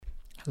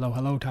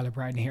Hello, Tyler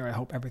Bryden here. I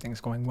hope everything's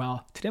going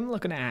well. Today I'm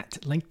looking at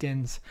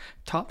LinkedIn's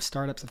top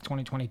startups of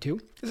 2022.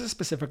 This is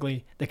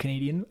specifically the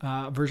Canadian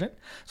version.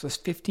 So there's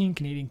 15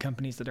 Canadian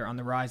companies that are on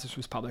the rise. This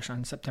was published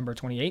on September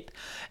 28th.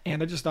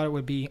 And I just thought it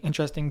would be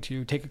interesting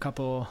to take a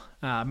couple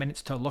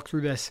minutes to look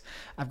through this.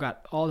 I've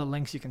got all the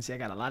links. You can see I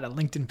got a lot of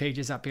LinkedIn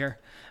pages up here.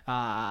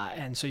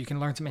 And so you can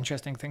learn some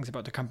interesting things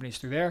about the companies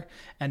through there.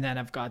 And then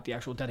I've got the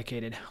actual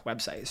dedicated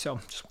website. So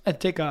just want to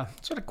take a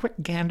sort of quick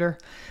gander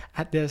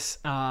at this,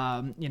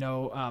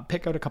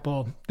 pick out a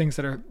couple things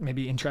that are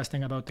maybe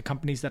interesting about the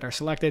companies that are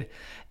selected,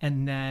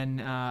 and then,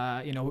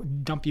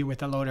 dump you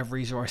with a load of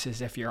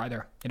resources if you're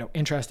either,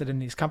 interested in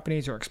these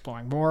companies or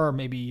exploring more, or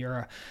maybe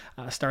you're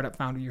a startup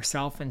founder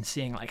yourself and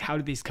seeing like, how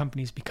do these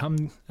companies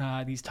become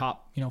these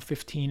top,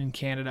 15 in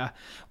Canada?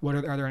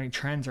 Are there any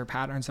trends or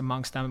patterns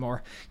amongst them?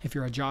 Or if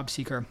you're a job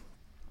seeker,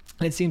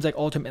 and it seems like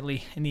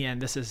ultimately in the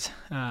end, this is,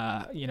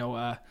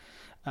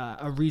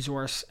 a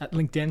resource at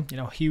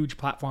LinkedIn, huge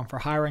platform for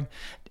hiring.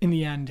 In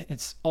the end,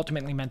 it's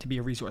ultimately meant to be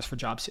a resource for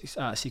job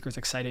seekers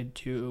excited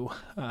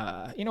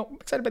by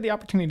the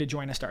opportunity to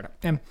join a startup.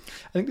 And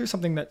I think there's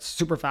something that's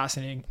super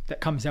fascinating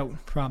that comes out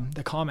from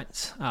the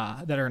comments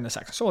that are in the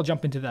section. So I'll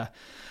jump into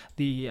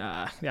the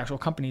actual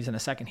companies in a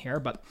second here.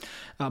 But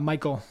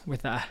Michael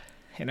with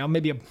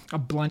maybe a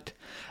blunt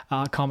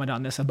comment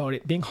on this about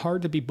it being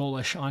hard to be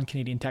bullish on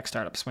Canadian tech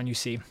startups when you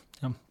see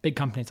big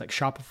companies like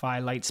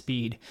Shopify,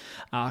 Lightspeed,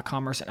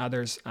 Commerce, and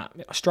others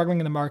struggling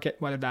in the market,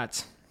 whether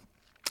that's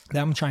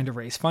them trying to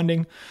raise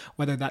funding,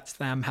 whether that's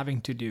them having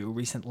to do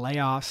recent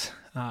layoffs,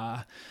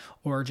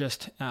 or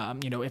just,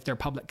 if their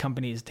public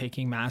company is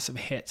taking massive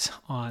hits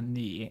on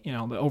the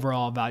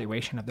overall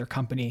valuation of their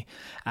company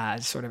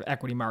as sort of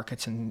equity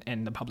markets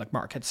and the public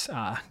markets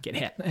get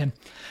hit. And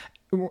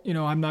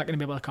I'm not going to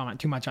be able to comment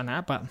too much on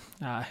that, but,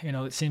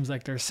 it seems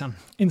like there's some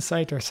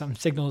insight or some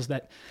signals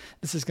that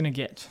this is going to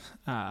get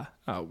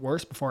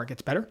worse before it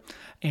gets better.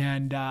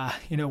 And,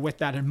 with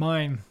that in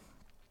mind,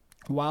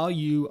 while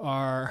you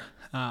are,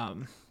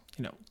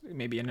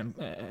 maybe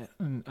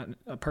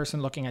a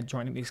person looking at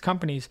joining these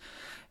companies,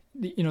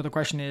 the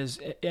question is,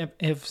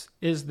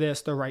 is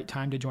this the right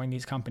time to join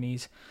these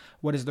companies?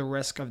 What is the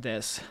risk of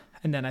this?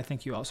 And then I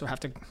think you also have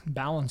to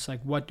balance,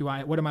 like, what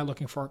am I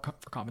looking for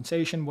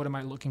compensation? What am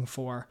I looking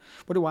for?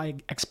 What do I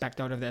expect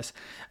out of this?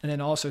 And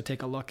then also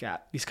take a look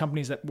at these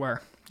companies that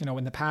were,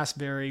 in the past,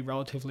 very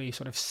relatively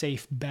sort of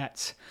safe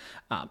bets.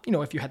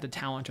 If you had the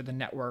talent or the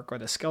network or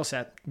the skill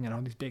set,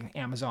 these big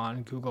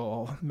Amazon,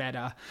 Google,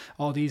 Meta,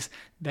 all these,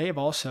 they have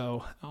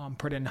also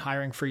put in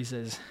hiring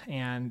freezes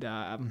and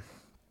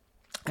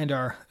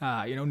are,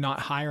 not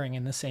hiring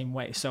in the same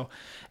way. So,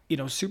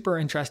 super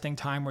interesting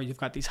time where you've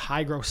got these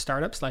high growth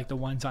startups like the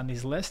ones on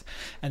these lists.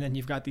 And then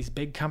you've got these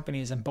big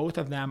companies, and both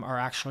of them are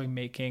actually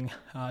making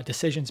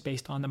decisions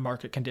based on the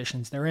market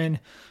conditions they're in,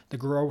 the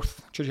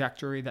growth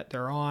trajectory that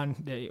they're on,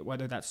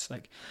 whether that's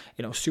like,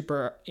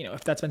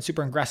 if that's been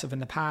super aggressive in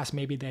the past,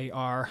 maybe they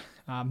are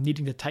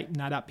needing to tighten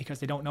that up because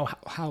they don't know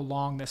how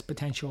long this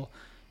potential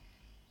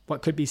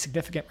what could be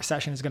significant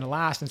recession is going to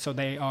last. And so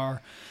they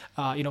are,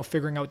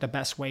 figuring out the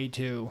best way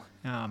to,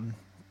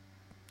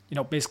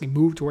 basically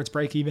move towards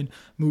break even,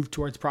 move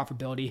towards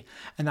profitability.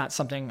 And that's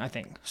something I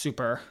think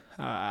super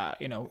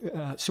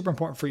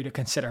important for you to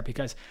consider,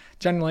 because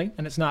generally,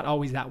 and it's not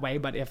always that way,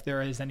 but if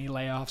there is any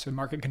layoffs or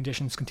market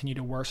conditions continue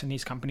to worsen,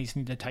 these companies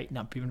need to tighten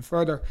up even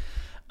further.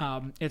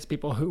 It's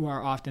people who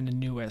are often the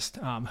newest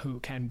who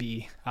can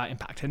be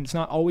impacted. And it's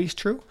not always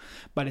true,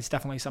 but it's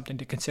definitely something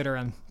to consider.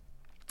 And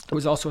it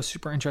was also a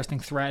super interesting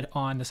thread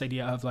on this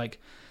idea of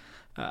like,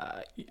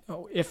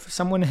 if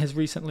someone has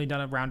recently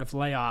done a round of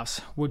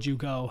layoffs, would you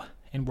go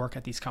and work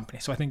at these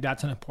companies? So I think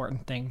that's an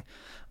important thing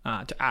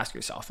to ask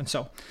yourself. And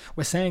so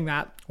with saying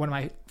that, one of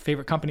my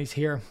favorite companies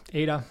here,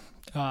 Ada,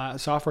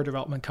 software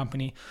development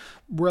company,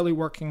 really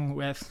working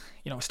with,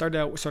 started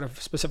out sort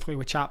of specifically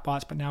with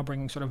chatbots, but now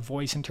bringing sort of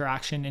voice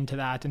interaction into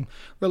that, and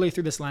really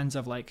through this lens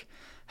of like,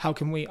 how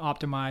can we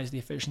optimize the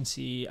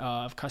efficiency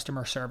of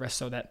customer service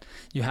so that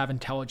you have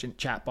intelligent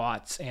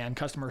chatbots and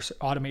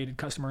automated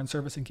customer and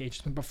service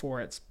engagement before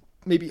it's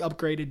maybe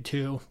upgraded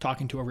to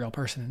talking to a real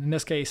person. In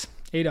this case,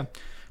 Ada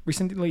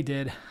recently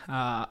did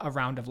a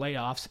round of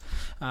layoffs.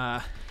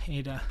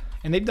 Ada,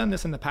 and they've done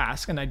this in the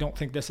past, and I don't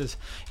think this is,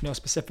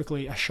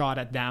 specifically a shot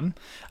at them,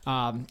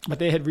 but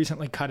they had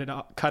recently cut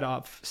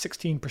off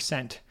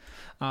 16%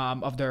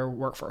 of their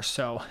workforce.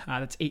 So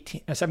that's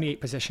 78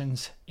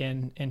 positions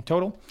in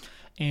total.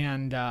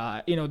 And,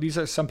 these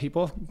are some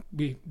people,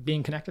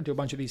 being connected to a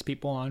bunch of these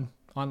people on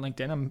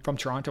LinkedIn. I'm from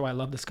Toronto. I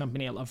love this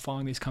company. I love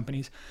following these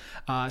companies.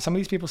 Some of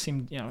these people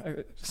seem,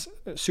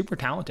 super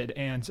talented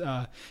and,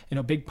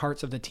 big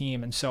parts of the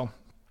team. And so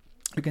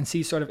you can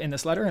see sort of in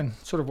this letter and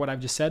sort of what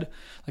I've just said,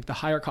 like the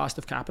higher cost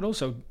of capital.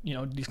 So,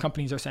 these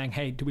companies are saying,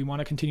 hey, do we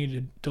want to continue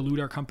to dilute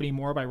our company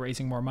more by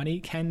raising more money?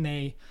 Can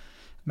they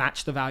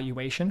match the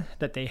valuation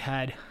that they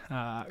had,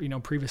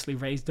 previously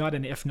raised at?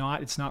 And if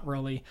not, it's not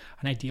really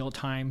an ideal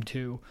time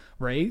to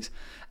raise.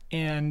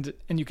 And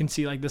you can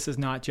see like this is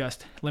not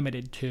just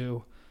limited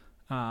to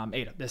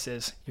Ada. This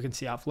is, you can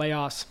see off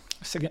layoffs.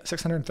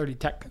 630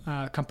 tech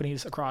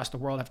companies across the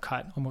world have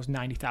cut almost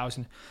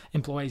 90,000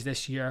 employees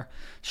this year.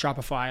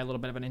 Shopify, a little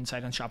bit of an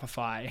insight on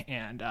Shopify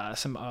and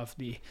some of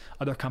the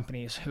other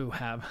companies who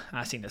have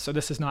seen this. So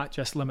this is not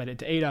just limited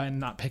to Ada and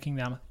not picking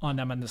them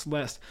on this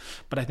list,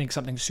 but I think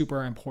something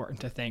super important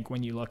to think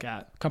when you look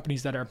at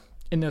companies that are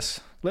in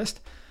this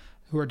list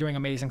who are doing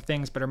amazing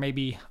things, but are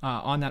maybe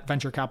on that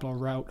venture capital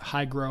route,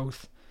 high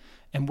growth,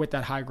 and with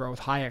that high growth,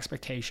 high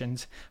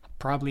expectations,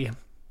 probably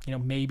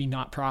maybe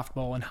not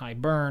profitable and high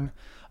burn.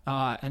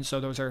 And so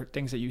those are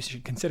things that you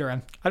should consider.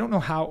 And I don't know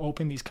how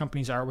open these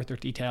companies are with their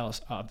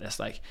details of this.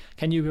 Like,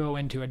 can you go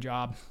into a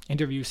job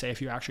interview, say, if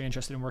you're actually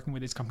interested in working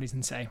with these companies,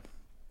 and say,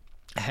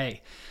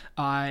 hey,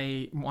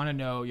 I want to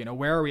know,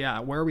 where are we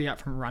at? Where are we at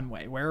from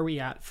runway? Where are we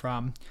at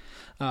from,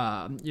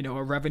 a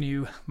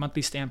revenue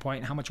monthly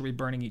standpoint? How much are we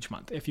burning each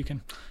month? If you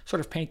can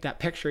sort of paint that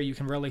picture, you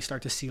can really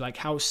start to see like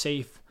how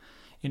safe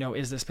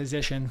is this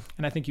position.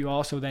 And I think you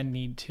also then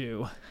need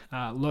to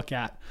look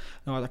at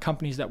the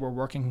companies that we're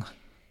working,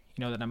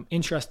 that I'm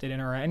interested in,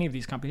 or any of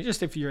these companies.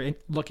 Just if you're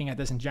looking at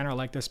this in general,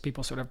 like this,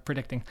 people sort of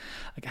predicting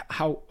like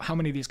how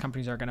many of these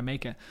companies are going to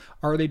make it.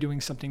 Are they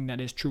doing something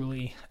that is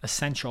truly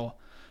essential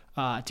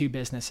to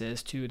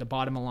businesses, to the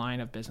bottom line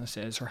of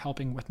businesses, or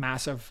helping with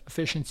massive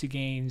efficiency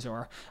gains,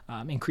 or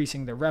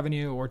increasing their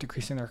revenue, or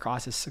decreasing their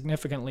costs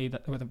significantly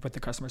with the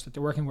customers that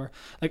they're working with?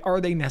 Like, are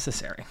they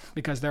necessary?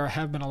 Because there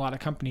have been a lot of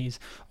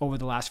companies over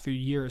the last few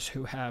years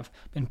who have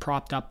been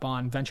propped up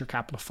on venture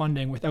capital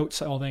funding without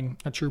solving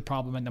a true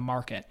problem in the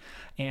market.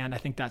 And I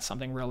think that's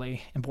something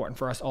really important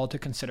for us all to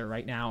consider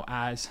right now,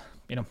 as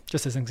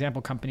just as an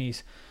example,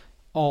 companies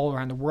all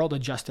around the world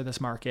adjust to this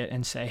market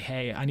and say,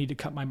 hey, I need to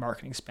cut my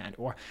marketing spend,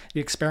 or the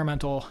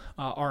experimental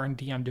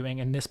R&D I'm doing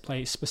in this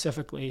place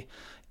specifically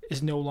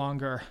is no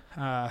longer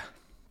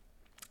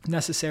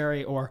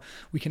necessary, or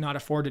we cannot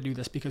afford to do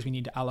this because we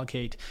need to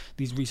allocate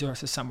these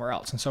resources somewhere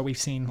else. And so we've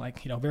seen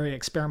very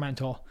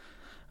experimental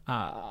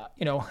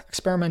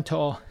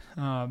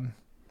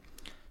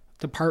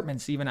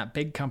departments, even at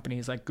big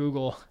companies like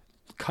Google,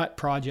 cut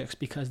projects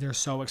because they're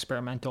so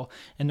experimental,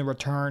 and the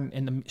return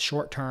in the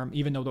short term,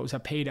 even though those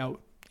have paid out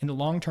in the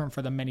long term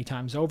for them many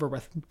times over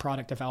with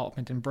product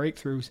development and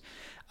breakthroughs,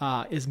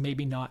 is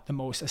maybe not the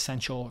most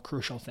essential,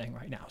 crucial thing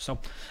right now. So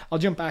I'll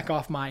jump back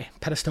off my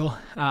pedestal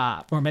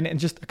for a minute, and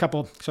just a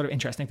couple sort of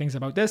interesting things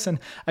about this. And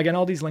again,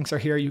 all these links are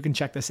here. You can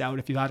check this out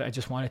if you thought. I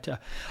just wanted to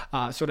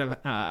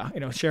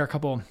share a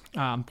couple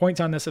points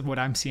on this of what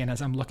I'm seeing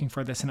as I'm looking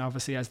for this, and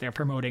obviously as they're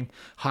promoting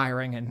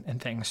hiring and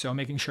things. So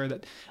making sure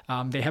that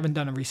they haven't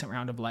done a recent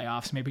round of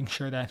layoffs, making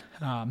sure that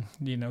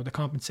the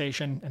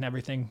compensation and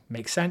everything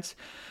makes sense,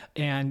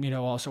 and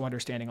also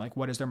understanding like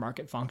what is their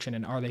market function,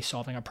 and are they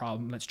solving a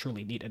problem that's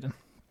truly needed. And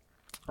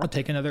I'll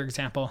take another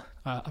example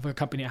of a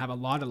company I have a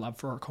lot of love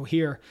for,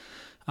 Cohere.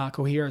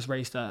 Cohere has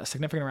raised a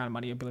significant amount of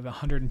money, I believe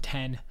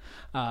 $110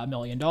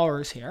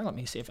 million here. Let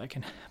me see if I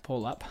can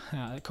pull up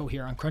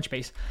Cohere on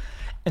Crunchbase.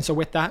 And so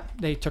with that,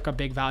 they took a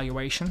big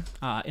valuation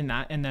in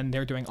that, and then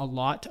they're doing a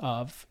lot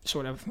of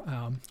sort of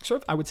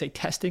I would say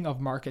testing of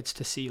markets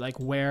to see like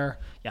where,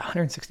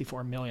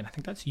 164 million, I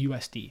think that's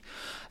USD.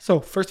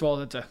 So first of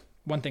all,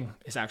 one thing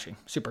is actually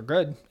super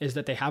good is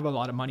that they have a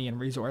lot of money and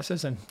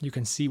resources, and you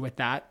can see with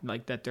that,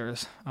 like that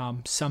there's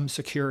some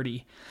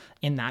security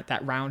in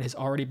that round has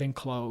already been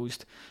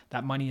closed.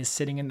 That money is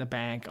sitting in the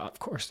bank. Of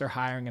course, they're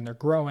hiring and they're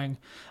growing,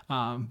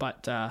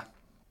 but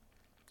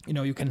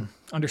you can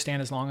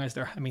understand as long as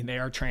they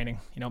are training,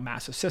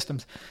 massive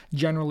systems.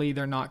 Generally,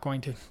 they're not going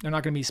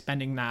to be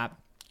spending that,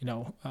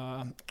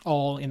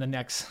 all in the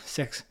next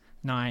 6,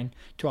 9,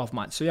 12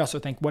 months. So you also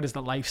think, what is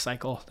the life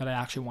cycle that I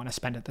actually want to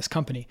spend at this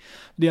company?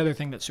 The other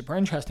thing that's super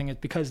interesting is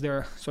because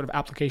their sort of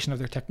application of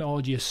their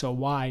technology is so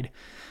wide,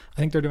 I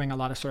think they're doing a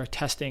lot of sort of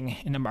testing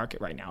in the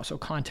market right now. So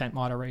content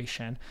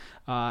moderation,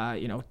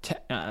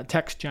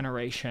 text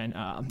generation,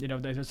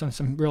 there's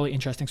some really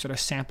interesting sort of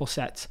sample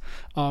sets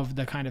of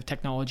the kind of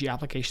technology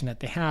application that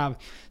they have.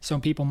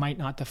 Some people might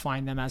not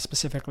define them as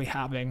specifically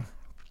having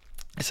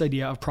this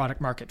idea of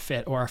product market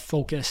fit or a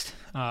focused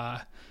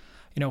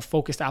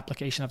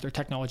application of their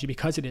technology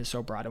because it is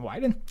so broad and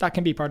wide. And that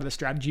can be part of the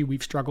strategy.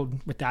 We've struggled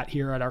with that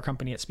here at our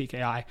company at Speak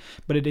AI,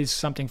 but it is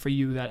something for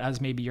you that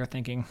as maybe you're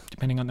thinking,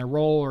 depending on their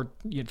role, or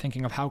you're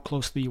thinking of how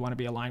closely you want to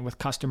be aligned with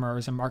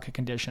customers and market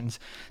conditions,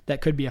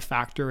 that could be a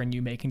factor in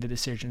you making the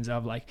decisions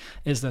of like,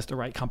 is this the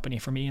right company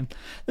for me? And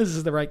this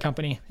is the right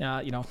company,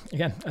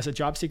 again, as a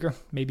job seeker,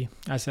 maybe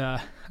as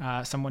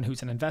someone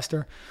who's an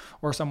investor,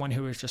 or someone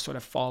who is just sort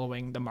of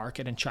following the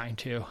market and trying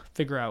to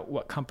figure out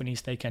what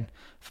companies they can,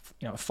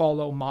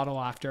 follow, model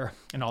after,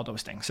 and all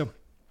those things. So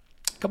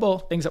a couple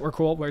of things that were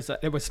cool was that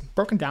it was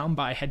broken down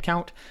by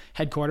headcount,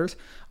 headquarters.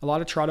 A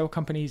lot of Toronto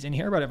companies in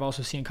here, but I've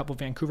also seen a couple of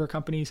Vancouver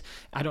companies.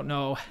 I don't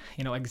know,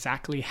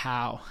 exactly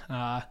how,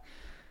 I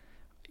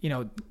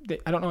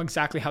don't know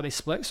exactly how they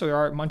split. So there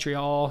are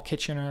Montreal,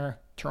 Kitchener,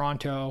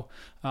 Toronto,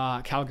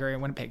 Calgary,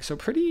 and Winnipeg. So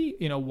pretty,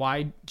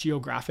 wide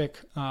geographic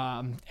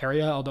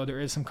area, although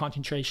there is some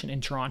concentration in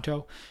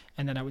Toronto.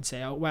 And then I would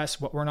say out west,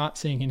 what we're not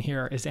seeing in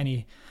here is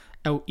any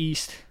out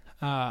east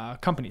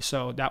companies.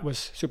 So that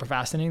was super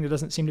fascinating. There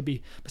doesn't seem to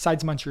be,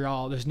 besides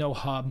Montreal, there's no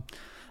hub,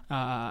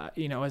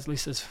 at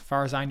least as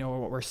far as I know,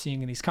 what we're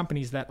seeing in these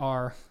companies that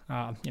are,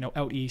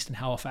 out east in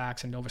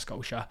Halifax and Nova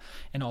Scotia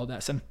and all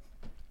this. And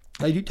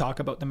they do talk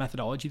about the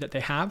methodology that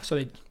they have. So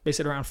they base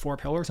it around 4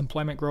 pillars: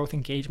 employment growth,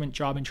 engagement,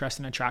 job interest,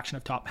 and attraction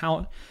of top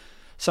talent.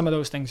 Some of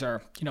those things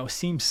are,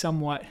 seem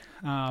somewhat,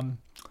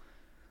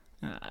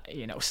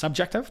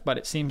 subjective, but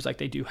it seems like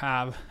they do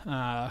have,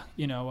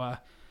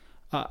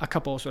 a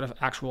couple sort of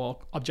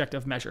actual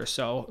objective measures.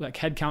 So like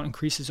headcount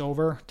increases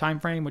over time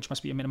frame, which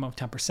must be a minimum of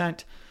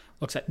 10%.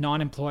 Looks at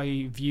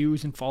non-employee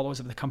views and follows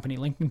of the company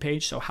LinkedIn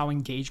page. So how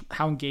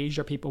engaged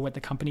are people with the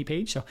company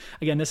page? So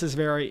again, this is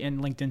very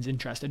in LinkedIn's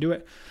interest to do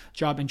it.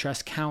 Job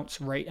interest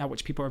counts rate at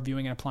which people are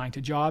viewing and applying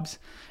to jobs.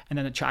 And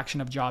then attraction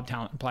of job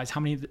talent implies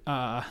how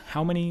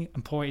many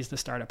employees the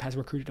startup has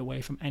recruited away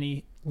from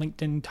any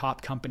LinkedIn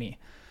top company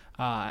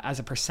as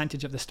a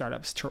percentage of the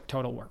startup's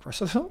total workforce.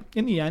 So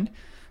in the end,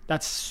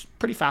 that's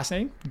pretty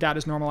fascinating. Data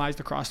is normalized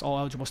across all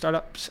eligible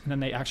startups, and then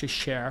they actually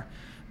share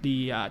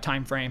the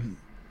time frame.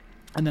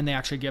 And then they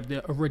actually give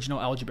the original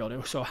eligibility.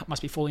 So it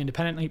must be fully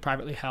independently,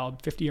 privately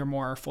held, 50 or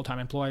more full-time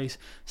employees,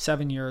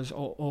 7 years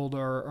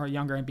older or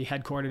younger, and be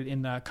headquartered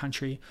in the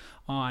country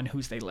on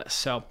whose they list.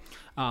 So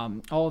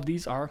all of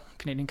these are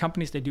Canadian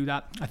companies. They do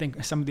that. I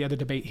think some of the other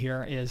debate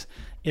here is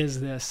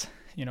this,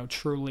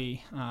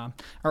 truly,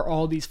 are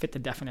all these fit the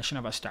definition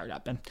of a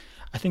startup? And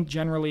I think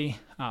generally,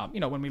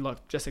 when we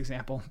look, just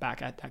example,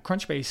 back at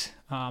Crunchbase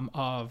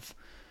of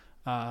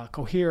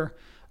Cohere,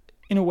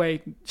 in a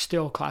way,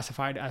 still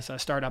classified as a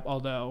startup,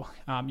 although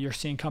you're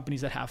seeing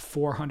companies that have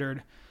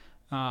 400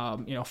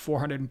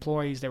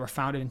 employees. They were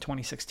founded in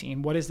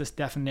 2016. What is this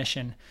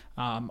definition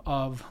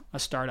of a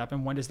startup,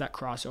 and when does that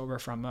cross over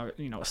from a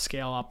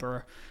scale up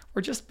or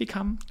just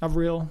become a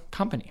real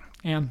company?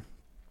 And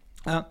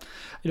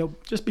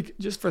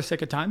just for the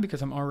sake of time,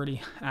 because I'm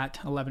already at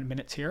 11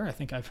 minutes here, I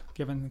think I've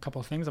given a couple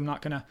of things. I'm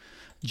not going to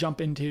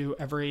jump into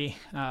every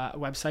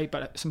website,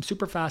 but some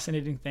super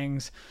fascinating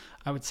things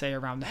I would say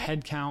around the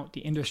headcount,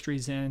 the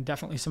industries in,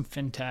 definitely some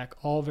fintech,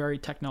 all very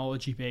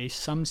technology based.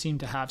 Some seem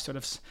to have sort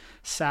of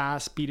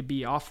SaaS,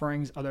 B2B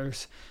offerings.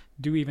 Others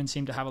do even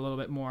seem to have a little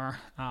bit more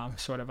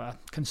sort of a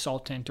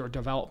consultant or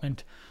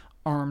development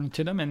arm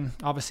to them, and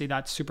obviously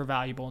that's super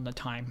valuable in the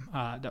time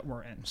that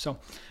we're in. So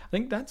I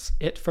think that's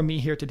it from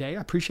me here today.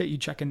 I appreciate you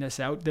checking this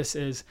out. This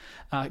is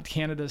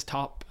Canada's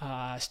top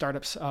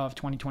startups of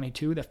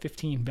 2022, the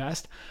 15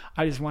 best.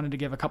 I just wanted to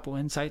give a couple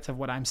insights of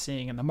what I'm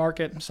seeing in the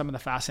market. Some of the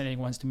fascinating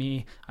ones to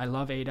me: I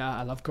love Ada,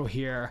 I love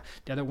Cohere.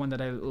 The other one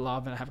that I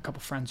love, and I have a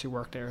couple friends who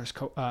work there, is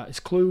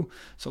Clue.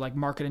 So like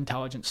market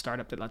intelligence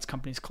startup that lets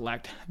companies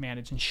collect,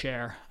 manage, and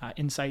share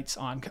insights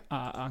on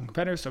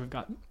competitors. So we've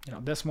got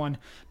this one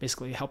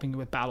basically helping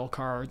with battle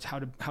cards, how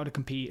to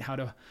compete, how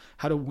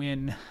to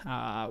win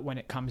when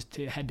it comes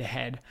to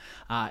head-to-head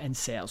in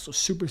sales. So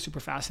super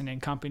fascinating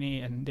company,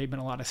 and they've been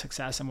a lot of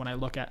success. And when I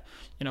look at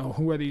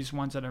who are these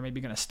ones that are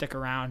maybe going to stick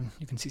around,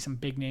 you can see some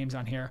big names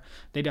on here.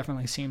 They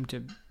definitely seem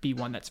to be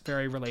one that's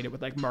very related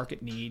with like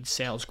market needs,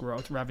 sales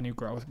growth, revenue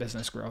growth,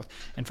 business growth,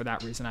 and for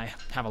that reason I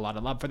have a lot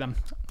of love for them.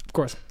 Of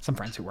course, some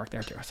friends who work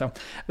there too. So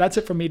that's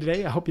it from me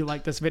today. I hope you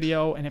liked this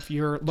video, and if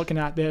you're looking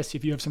at this,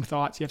 if you have some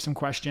thoughts, you have some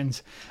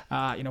questions,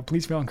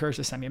 please feel encouraged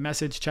to send me a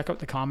message. Check out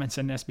the comments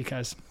in this,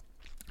 because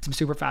some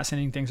super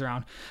fascinating things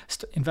around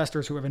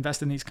investors who have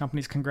invested in these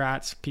companies.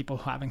 Congrats. People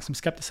having some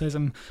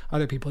skepticism,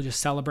 other people just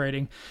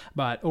celebrating.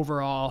 But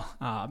overall,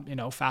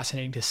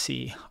 fascinating to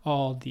see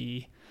all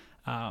the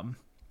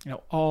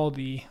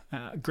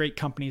great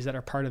companies that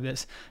are part of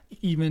this,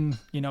 even,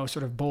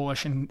 sort of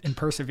bullish and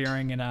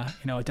persevering in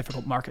a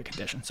difficult market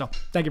condition. So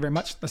thank you very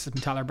much. This has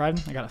been Tyler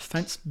Bryden. I got a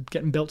fence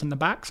getting built in the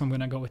back, so I'm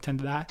going to go attend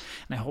to that.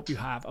 And I hope you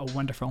have a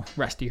wonderful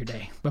rest of your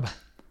day. Bye-bye.